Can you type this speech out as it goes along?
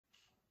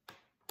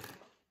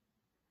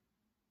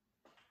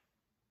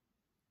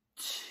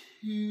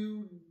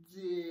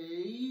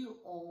Today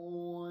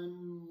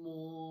on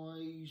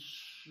my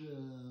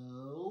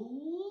show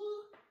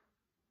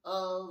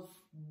of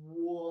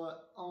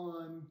what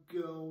I'm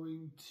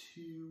going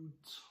to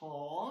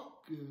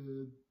talk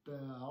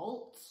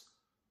about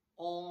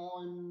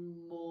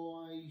on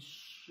my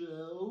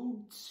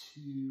show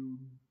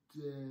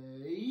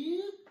today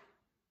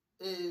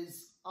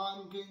is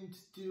I'm going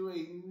to do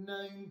a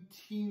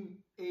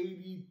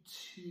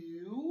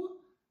 1982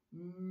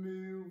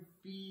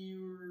 movie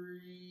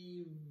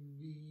review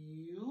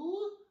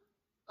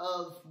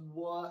of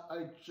what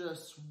I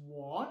just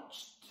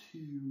watched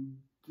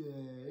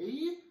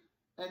today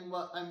and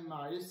what I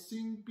might have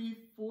seen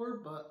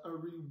before, but I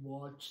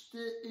rewatched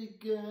it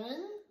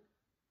again,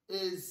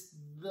 is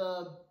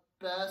The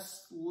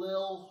Best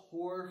Little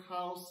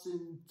Whorehouse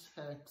in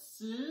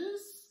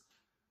Texas.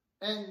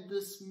 And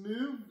this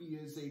movie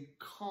is a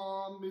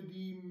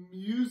comedy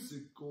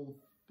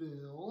musical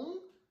film.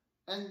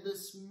 And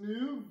this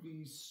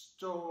movie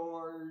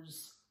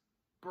stars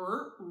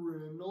Burt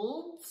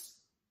Reynolds,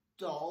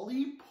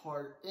 Dolly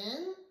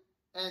Parton,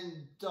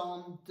 and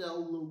Dom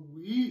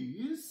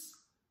DeLuise.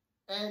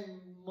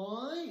 And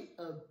my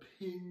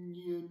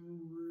opinion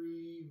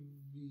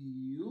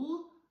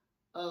review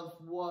of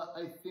what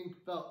I think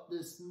about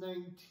this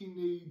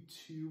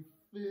 1982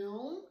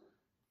 film,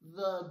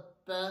 The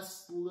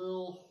Best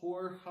Little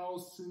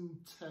Whorehouse in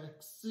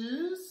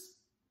Texas,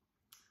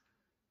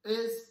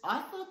 is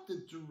I thought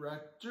the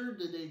director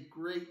did a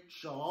great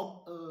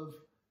job of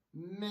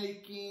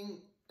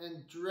making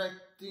and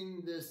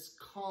directing this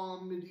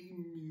comedy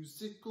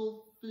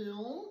musical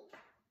film,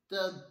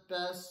 The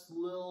Best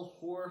Little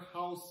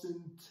Whorehouse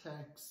in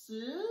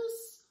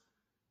Texas.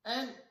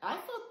 And I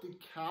thought the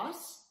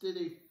cast did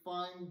a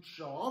fine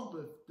job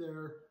of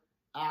their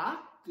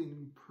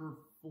acting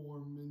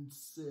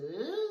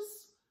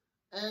performances.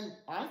 And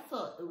I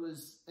thought it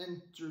was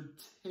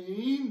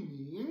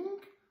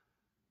entertaining.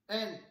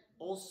 And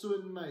also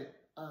in my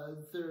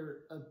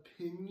other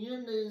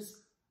opinion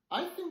is,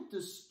 I think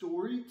the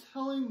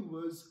storytelling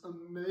was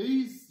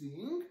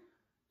amazing.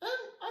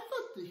 And I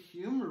thought the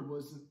humor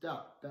wasn't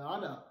that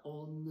bad at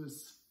all in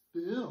this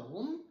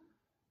film.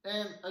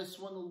 And I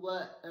just want to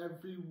let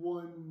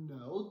everyone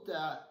know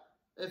that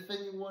if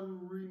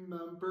anyone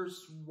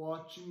remembers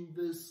watching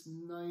this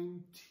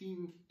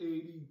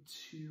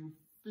 1982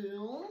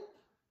 film,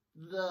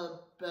 The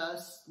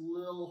Best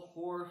Little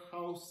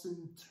Whorehouse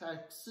in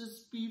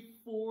Texas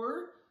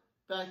before,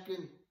 back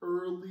in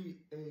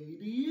early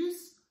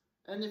 80s.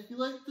 And if you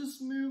liked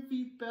this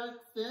movie back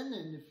then,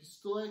 and if you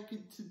still like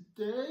it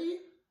today,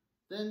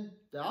 then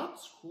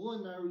that's cool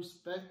and I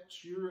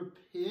respect your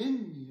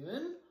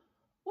opinion.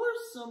 Or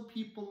some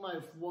people might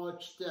have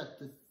watched at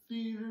the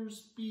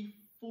theaters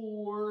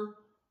before,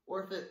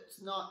 or if it's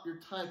not your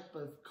type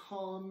of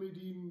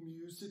comedy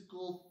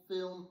musical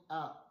film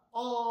at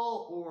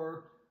all,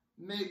 or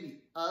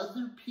maybe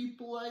other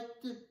people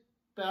liked it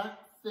back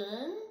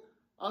then,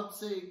 I'd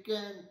say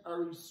again, I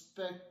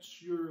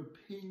respect your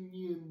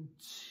opinion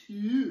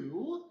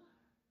too.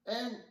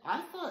 And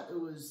I thought it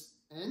was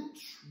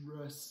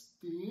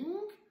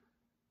interesting.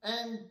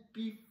 And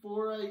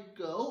before I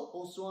go,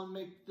 also want to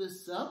make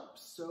this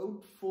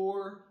episode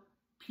for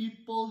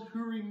people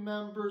who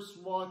remembers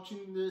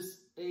watching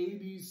this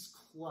 80s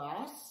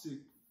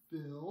classic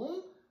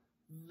film,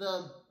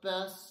 The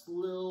Best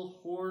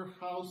Little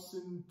Whorehouse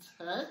in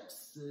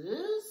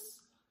Texas.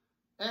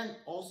 And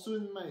also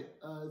in my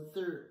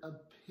other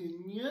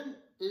opinion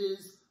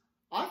is,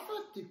 I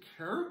thought the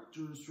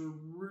characters were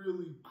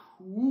really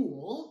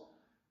cool.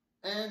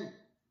 And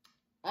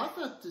I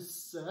thought the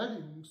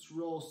settings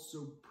were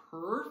also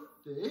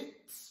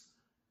perfect.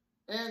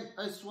 And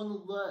I just want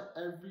to let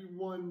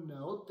everyone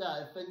know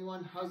that if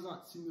anyone has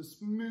not seen this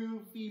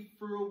movie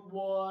for a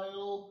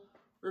while,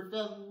 or if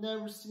I've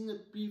never seen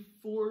it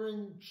before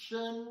in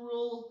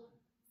general,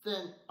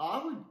 then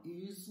I would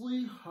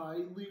easily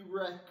highly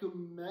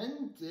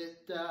recommend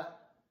it,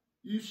 that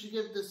you should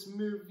give this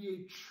movie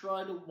a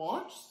try to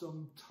watch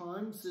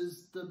sometimes,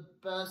 is The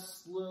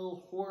Best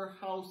Little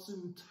Whorehouse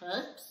in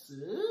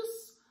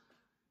Texas.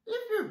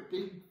 If you're a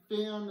big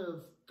fan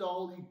of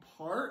Dolly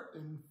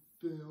Parton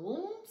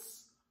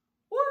films,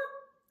 or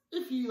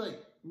if you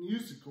like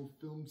musical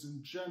films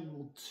in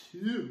general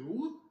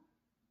too.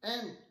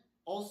 And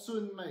also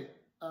in my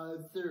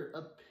other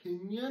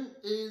opinion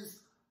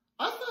is,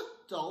 I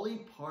thought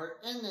Dolly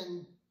Parton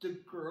and the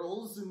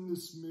girls in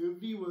this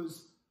movie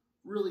was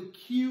really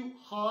cute,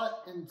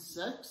 hot, and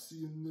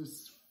sexy in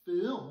this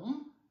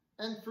film.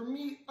 And for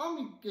me, I'm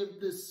going to give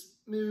this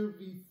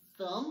movie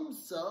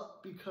thumbs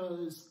up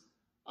because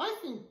I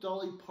think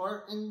Dolly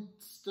Parton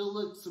still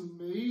looks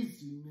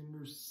amazing in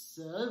her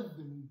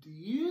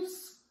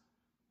 70s.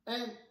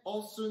 And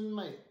also in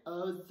my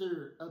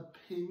other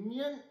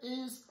opinion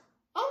is,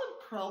 I would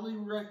probably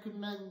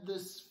recommend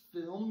this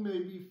film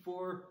maybe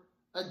for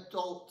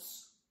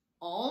adults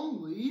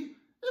only,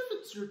 if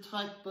it's your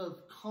type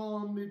of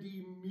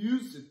comedy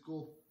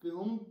musical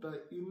film.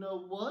 But you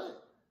know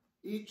what?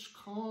 Each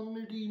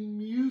comedy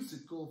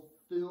musical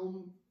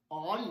film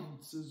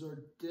audiences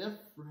are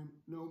different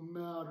no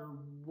matter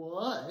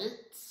what.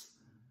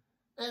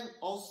 And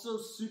also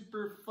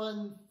super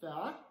fun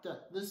fact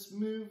that this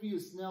movie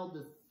is now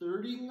the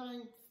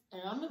 39th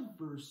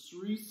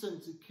anniversary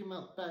since it came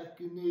out back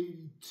in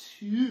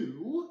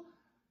 '82.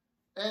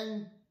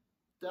 And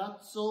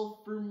that's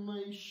all for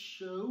my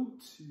show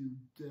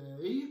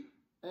today.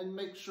 And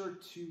make sure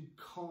to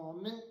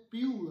comment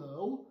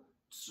below.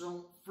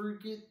 Don't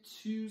forget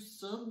to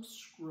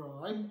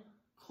subscribe.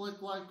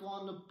 Click like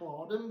on the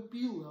bottom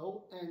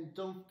below. And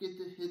don't forget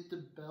to hit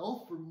the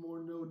bell for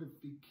more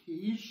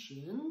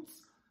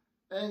notifications.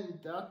 And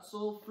that's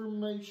all for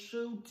my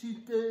show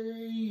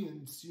today.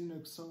 And see you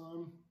next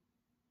time.